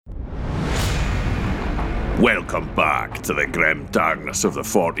Welcome back to the grim darkness of the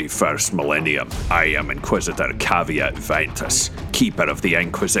 41st millennium. I am Inquisitor Caveat Ventus, keeper of the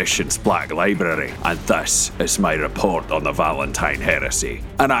Inquisition's Black Library, and this is my report on the Valentine Heresy,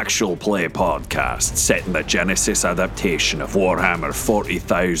 an actual play podcast set in the Genesis adaptation of Warhammer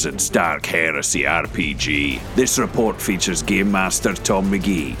 40,000's Dark Heresy RPG. This report features Game Master Tom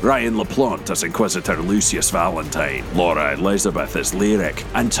McGee, Ryan LaPlante as Inquisitor Lucius Valentine, Laura Elizabeth as Lyric,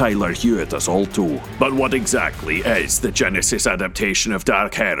 and Tyler Hewitt as Alto. But what exactly is the Genesis adaptation of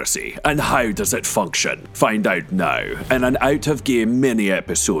Dark Heresy, and how does it function? Find out now in an out-of-game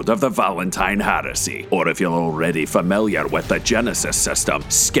mini-episode of the Valentine Heresy. Or if you're already familiar with the Genesis system,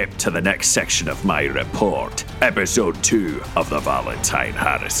 skip to the next section of my report. Episode 2 of the Valentine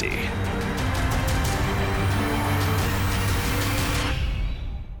Heresy.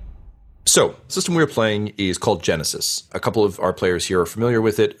 So, the system we're playing is called Genesis. A couple of our players here are familiar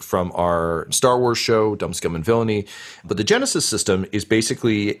with it from our Star Wars show, Dumb Scum and Villainy. But the Genesis system is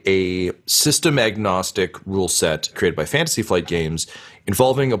basically a system-agnostic rule set created by Fantasy Flight Games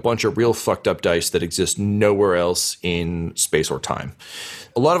involving a bunch of real fucked up dice that exist nowhere else in space or time.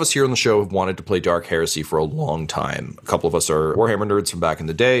 A lot of us here on the show have wanted to play Dark Heresy for a long time. A couple of us are Warhammer nerds from back in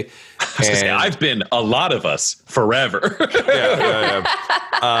the day. I've been a lot of us forever. Yeah.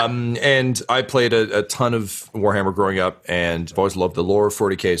 And I played a ton of Warhammer growing up, and I've always loved the lore of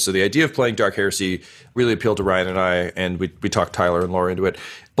 40K. So the idea of playing Dark Heresy really appealed to Ryan and I, and we talked Tyler and Laura into it.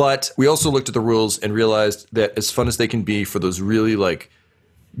 But we also looked at the rules and realized that as fun as they can be for those really like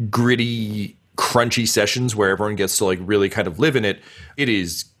gritty, crunchy sessions where everyone gets to like really kind of live in it, it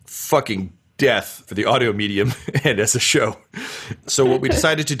is fucking death for the audio medium and as a show. So what we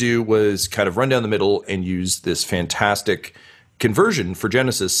decided to do was kind of run down the middle and use this fantastic conversion for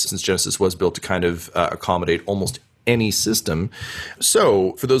Genesis, since Genesis was built to kind of accommodate almost any system.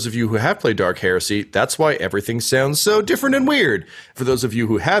 So for those of you who have played Dark Heresy, that's why everything sounds so different and weird. For those of you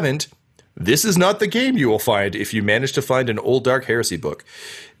who haven't, this is not the game you will find if you manage to find an old Dark Heresy book.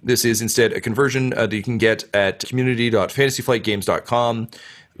 This is instead a conversion that you can get at community.fantasyflightgames.com.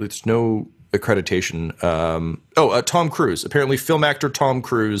 There's no accreditation. Tom Cruise. Apparently film actor Tom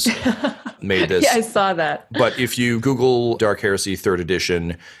Cruise made this. Yeah, I saw that. But if you Google Dark Heresy 3rd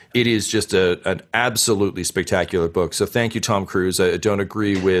edition, it is just an absolutely spectacular book. So thank you, Tom Cruise. I don't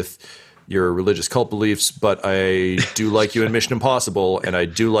agree with your religious cult beliefs, but I do like you in Mission Impossible, and I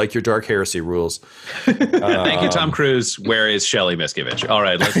do like your Dark Heresy rules. Thank you, Tom Cruise. Where is Shelley Miscavige? All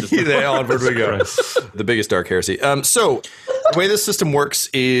right, let's just... onward we go. The biggest Dark Heresy. So the way this system works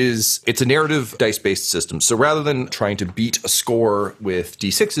is it's a narrative dice-based system. So rather than trying to beat a score with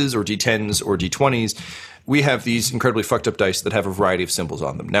D6s or D10s or D20s, we have these incredibly fucked up dice that have a variety of symbols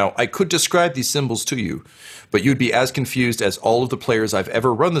on them. Now, I could describe these symbols to you, but you'd be as confused as all of the players I've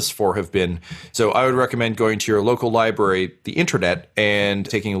ever run this for have been. So I would recommend going to your local library, the internet, and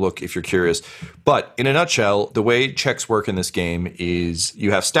taking a look if you're curious. But in a nutshell, the way checks work in this game is you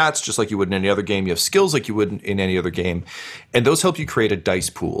have stats just like you would in any other game. You have skills like you would in any other game. And those help you create a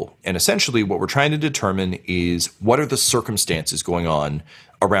dice pool. And essentially what we're trying to determine is what are the circumstances going on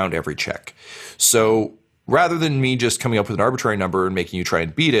around every check. So rather than me just coming up with an arbitrary number and making you try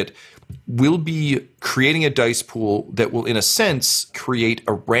and beat it, we'll be creating a dice pool that will, in a sense, create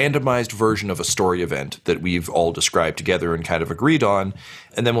a randomized version of a story event that we've all described together and kind of agreed on,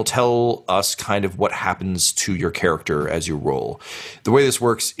 and then will tell us kind of what happens to your character as you roll. The way this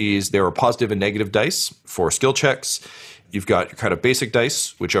works is there are positive and negative dice for skill checks. You've got your kind of basic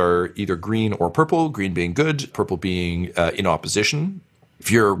dice, which are either green or purple, green being good, purple being in opposition. If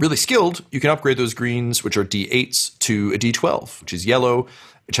you're really skilled, you can upgrade those greens, which are D8s, to a D12, which is yellow,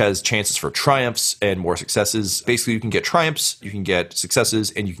 which has chances for triumphs and more successes. Basically, you can get triumphs, you can get successes,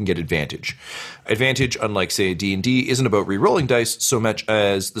 and you can get advantage. Advantage, unlike, say, D&D, isn't about re-rolling dice so much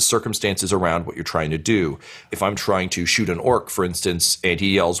as the circumstances around what you're trying to do. If I'm trying to shoot an orc, for instance, and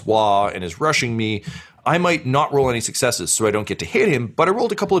he yells wah and is rushing me, I might not roll any successes, so I don't get to hit him, but I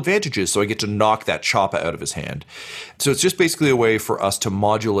rolled a couple advantages, so I get to knock that choppa out of his hand. So it's just basically a way for us to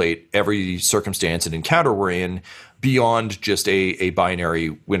modulate every circumstance and encounter we're in beyond just a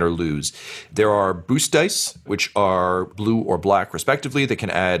binary win or lose. There are boost dice, which are blue or black respectively, that can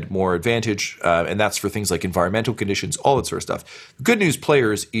add more advantage, and that's for things like environmental conditions, all that sort of stuff. The good news,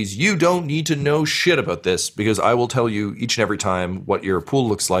 players, is you don't need to know shit about this, because I will tell you each and every time what your pool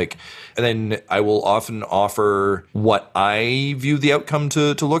looks like, and then I will often offer what I view the outcome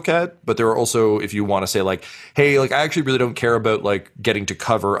to look at. But there are also, if you want to say like, hey, like I actually really don't care about like getting to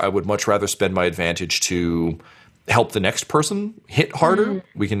cover, I would much rather spend my advantage to help the next person hit harder,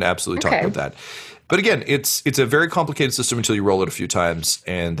 we can absolutely talk about that. But again, it's a very complicated system until you roll it a few times,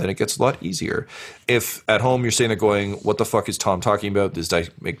 and then it gets a lot easier. If at home you're sitting there going, what the fuck is Tom talking about? This dice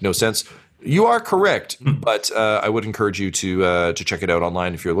make no sense. You are correct, but I would encourage you to check it out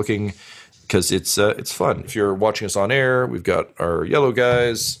online if you're looking, because it's fun. If you're watching us on air, we've got our yellow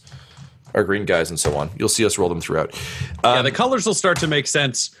guys, our green guys, and so on. You'll see us roll them throughout. The colors will start to make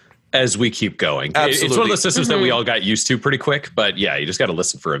sense as we keep going. Absolutely. It's one of those systems that we all got used to pretty quick, but yeah, you just got to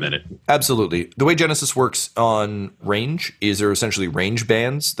listen for a minute. Absolutely. The way Genesis works on range is there are essentially range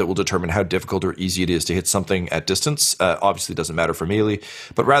bands that will determine how difficult or easy it is to hit something at distance. Obviously, it doesn't matter for melee,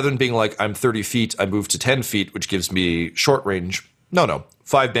 but rather than being like, I'm 30 feet, I move to 10 feet, which gives me short range. No.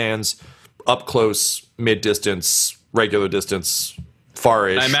 5 bands, up close, mid distance, regular distance,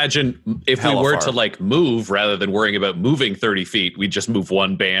 far-ish. I imagine if we were to like move rather than worrying about moving 30 feet, we'd just move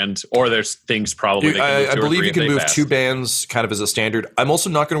one band, or there's things probably I believe you can move 2 bands kind of as a standard. I'm also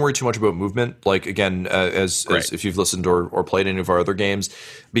not going to worry too much about movement. Like, again, as if you've listened or played any of our other games,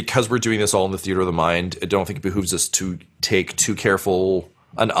 because we're doing this all in the theater of the mind, I don't think it behooves us to take too careful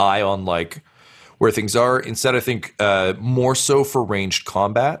an eye on like where things are. Instead, I think more so for ranged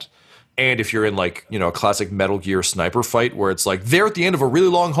combat. And if you're in like, a classic Metal Gear sniper fight where it's like they're at the end of a really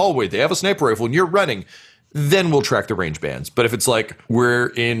long hallway, they have a sniper rifle and you're running, then we'll track the range bands. But if it's like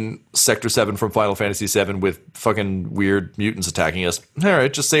we're in Sector 7 from Final Fantasy 7 with fucking weird mutants attacking us, all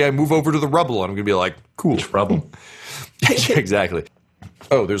right, just say I move over to the rubble and I'm going to be like, cool. Rubble. Exactly.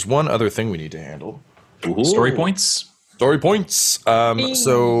 Oh, there's one other thing we need to handle. Ooh. Story points. Story points.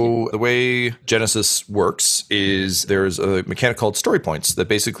 So the way Genesis works is there's a mechanic called story points that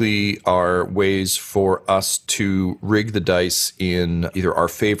basically are ways for us to rig the dice in either our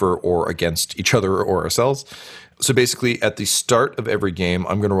favor or against each other or ourselves. So basically at the start of every game,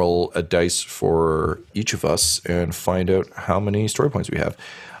 I'm going to roll a dice for each of us and find out how many story points we have.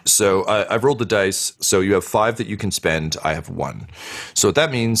 So I've rolled the dice. So you have 5 that you can spend. I have 1. So what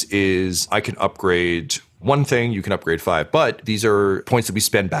that means is I can upgrade one thing, you can upgrade 5, but these are points that we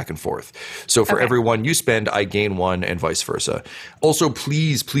spend back and forth. So for every one you spend, I gain 1 and vice versa. Also,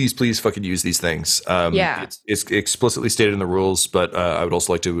 please fucking use these things. It's explicitly stated in the rules, but I would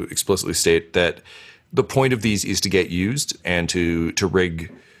also like to explicitly state that the point of these is to get used and to rig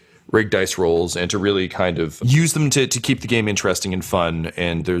dice rolls and to really kind of use them to keep the game interesting and fun.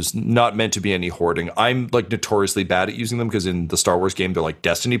 And there's not meant to be any hoarding. I'm like notoriously bad at using them because in the Star Wars game, they're like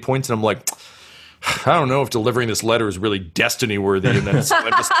destiny points. And I'm like, I don't know if delivering this letter is really destiny worthy. And then I'm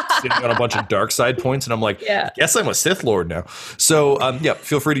just sitting on a bunch of dark side points. And I'm like, I guess I'm a Sith Lord now. So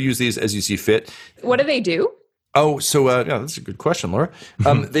feel free to use these as you see fit. What do they do? Oh, so that's a good question, Laura.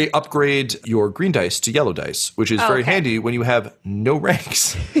 They upgrade your green dice to yellow dice, which is very handy when you have no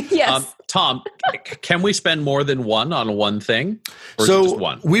ranks. Yes. Tom, can we spend more than 1 on one thing? Or is it just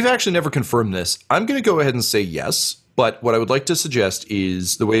 1? We've actually never confirmed this. I'm going to go ahead and say yes. But what I would like to suggest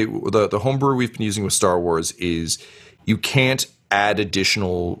is the way the homebrew we've been using with Star Wars is you can't add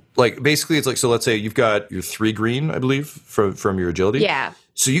additional, like basically it's like, so let's say you've got your 3 green, I believe, from your agility. Yeah.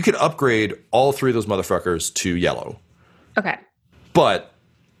 So you could upgrade all 3 of those motherfuckers to yellow. Okay. But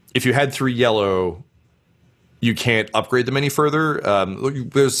if you had 3 yellow, you can't upgrade them any further.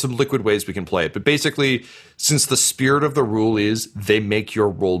 There's some liquid ways we can play it. But basically, since the spirit of the rule is they make your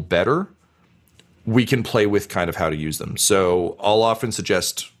roll better, we can play with kind of how to use them. So I'll often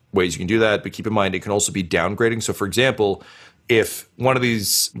suggest ways you can do that, but keep in mind it can also be downgrading. So for example, if one of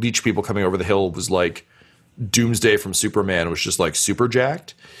these leech people coming over the hill was like Doomsday from Superman, was just like super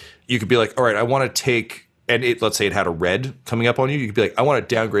jacked, you could be like, all right, I want to take, and let's say it had a red coming up on you, you could be like, I want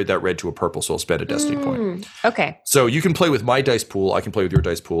to downgrade that red to a purple, so I'll spend a destiny point. Okay. So you can play with my dice pool, I can play with your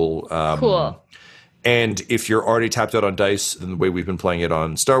dice pool. Cool. And if you're already tapped out on dice, then the way we've been playing it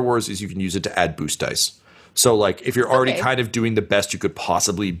on Star Wars is you can use it to add boost dice. So like if you're already kind of doing the best you could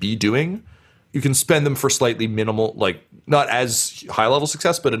possibly be doing, you can spend them for slightly minimal, like not as high level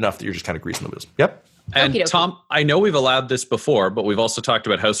success, but enough that you're just kind of greasing the wheels. Yep. And Tom, I know we've allowed this before, but we've also talked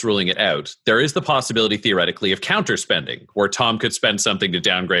about house ruling it out. There is the possibility theoretically of counter spending, where Tom could spend something to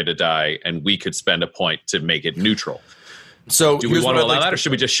downgrade a die and we could spend a point to make it neutral. So do we want to allow that, or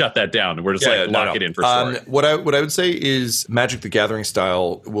should we just shut that down and we're just lock it in for story? What I would say is Magic the Gathering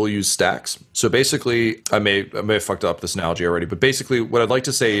style will use stacks. So basically, I may have fucked up this analogy already, but basically what I'd like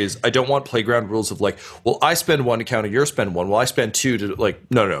to say is I don't want playground rules of like, well, I spend 1 to counter, you spend 1, well, I spend 2 to like,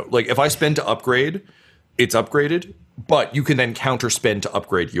 no. Like if I spend to upgrade, it's upgraded, but you can then counter spend to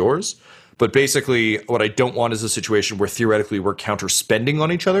upgrade yours. But basically, what I don't want is a situation where theoretically we're counter spending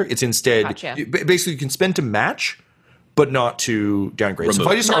on each other. It's instead, basically you can spend to match, but not to downgrade. So if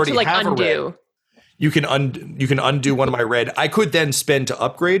I just already have a red, you can undo one of my red. I could then spend to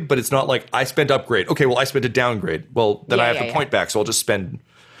upgrade, but it's not like I spent upgrade. Okay, well, I spent to downgrade. Well, then I have the point back, so I'll just spend,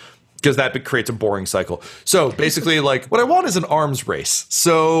 because that creates a boring cycle. So basically, like, what I want is an arms race.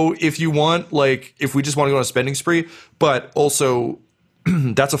 So if you want, like, if we just want to go on a spending spree, but also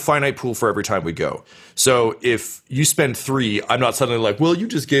that's a finite pool for every time we go. So if you spend 3, I'm not suddenly like, well, you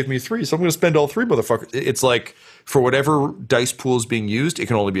just gave me 3, so I'm going to spend all 3, motherfucker. It's like, for whatever dice pool is being used, it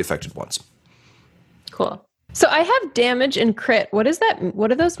can only be affected once. Cool. So I have damage and crit. What is that? What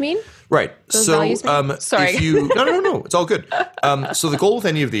do those mean? Right. Those so values mean? Sorry. if you no, it's all good. So the goal with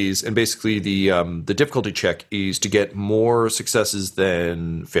any of these, and basically the difficulty check, is to get more successes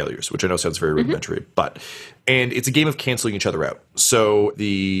than failures, which I know sounds very rudimentary, and it's a game of canceling each other out. So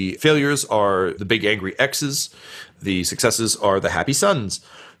the failures are the big angry X's, the successes are the happy suns.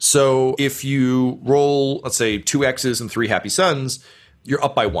 So if you roll, let's say, 2 X's and 3 happy suns, you're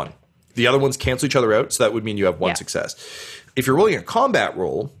up by 1. The other ones cancel each other out, so that would mean you have 1 success. If you're rolling a combat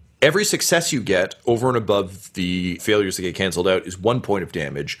roll, every success you get over and above the failures that get canceled out is 1 point of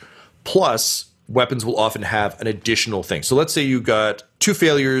damage, plus weapons will often have an additional thing. So let's say you got 2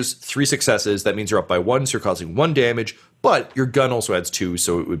 failures, 3 successes, that means you're up by 1, so you're causing 1 damage, but your gun also adds 2,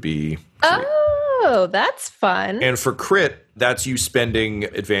 so it would be 3. Oh, that's fun. And for crit, that's you spending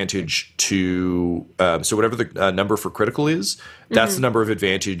advantage to, so whatever the number for critical is, that's the number of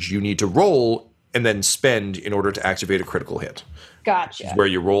advantage you need to roll and then spend in order to activate a critical hit. Gotcha. Where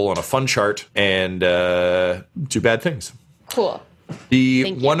you roll on a fun chart and do bad things. Cool.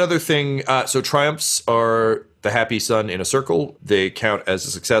 The one other thing, so triumphs are the happy sun in a circle. They count as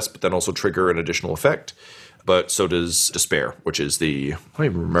a success, but then also trigger an additional effect. But so does despair, which is I don't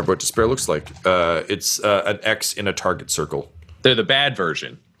even remember what despair looks like. It's an X in a target circle. They're the bad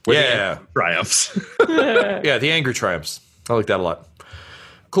version. Yeah. Triumphs. Yeah, the angry triumphs. I like that a lot.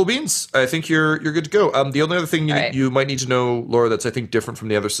 Cool beans. I think you're good to go. The only other thing you might need to know, Laura, that's I think different from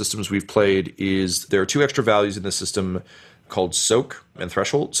the other systems we've played is there are 2 extra values in the system called soak and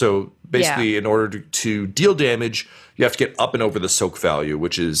threshold. So basically, in order to deal damage, you have to get up and over the soak value,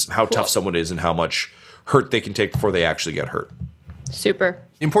 which is how tough someone is and how much hurt they can take before they actually get hurt. Super.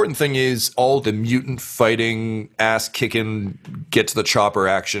 The important thing is all the mutant fighting, ass kicking, get to the chopper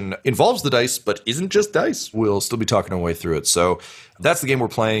action involves the dice, but isn't just dice. We'll still be talking our way through it. So that's the game we're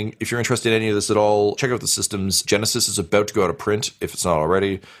playing. If you're interested in any of this at all, check out the systems. Genesis is about to go out of print if it's not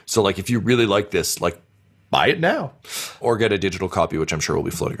already. So like if you really like this, like buy it now or get a digital copy, which I'm sure will be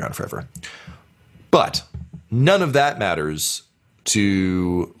floating around forever. But none of that matters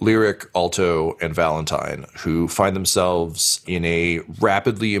to Lyric, Alto, and Valentine, who find themselves in a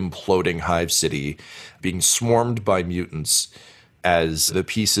rapidly imploding hive city, being swarmed by mutants as the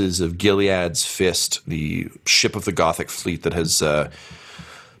pieces of Gilead's Fist, the ship of the Gothic fleet that has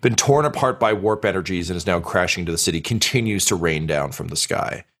been torn apart by warp energies and is now crashing to the city, continues to rain down from the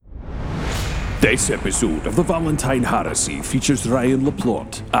sky. This episode of the Valentine Heresy features Ryan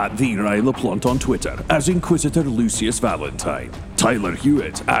LaPlante at the Ryan LaPlante on Twitter as Inquisitor Lucius Valentine, Tyler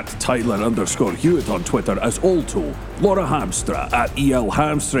Hewitt at Tyler_Hewitt on Twitter as Alto, Laura Hamstra at EL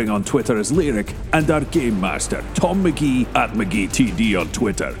Hamstring on Twitter as Lyric, and our Game Master, Tom McGee at McGeeTD on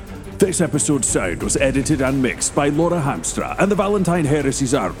Twitter. This episode's sound was edited and mixed by Laura Hamstra, and the Valentine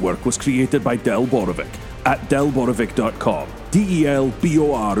Heresy's artwork was created by Del Borovic at delborovic.com,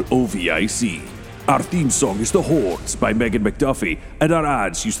 DELBOROVIC. Our theme song is The Hordes by Megan McDuffie, and our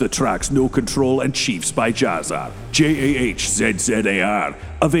ads use the tracks No Control and Chiefs by Jazzar, JAHZZAR,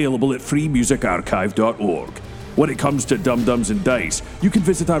 available at freemusicarchive.org. When it comes to Dum Dums and Dice, you can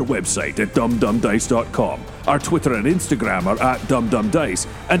visit our website at dumdumdice.com. Our Twitter and Instagram are at dumdumdice,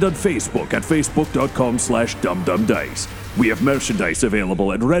 and on Facebook at facebook.com/dumdumdice. We have merchandise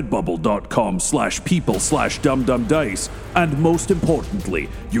available at redbubble.com/people/dumdumdice. And most importantly,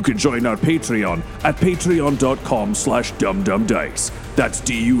 you can join our Patreon at patreon.com/dumdumdice. That's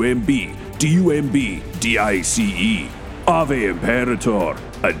DUMBDICE. Ave Imperator,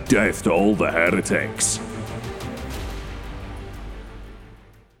 and death to all the heretics.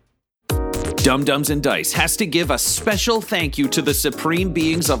 Dum Dums and Dice has to give a special thank you to the supreme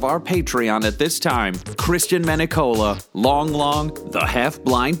beings of our Patreon at this time: Christian Menicola, Long, the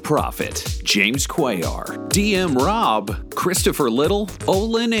Half-Blind Prophet, James Cuellar, DM Rob, Christopher Little,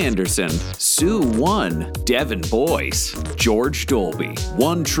 Olin Anderson, Sue One, Devin Boyce, George Dolby,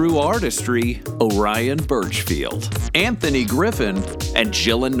 One True Artistry, Orion Birchfield, Anthony Griffin, and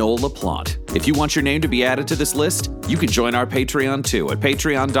Jill and Noel LaPlante. If you want your name to be added to this list, you can join our Patreon too at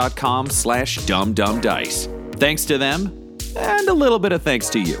patreon.com/dumdumdice. Thanks to them, and a little bit of thanks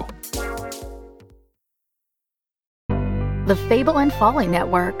to you. The Fable and Folly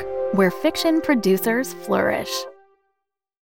Network, where fiction producers flourish.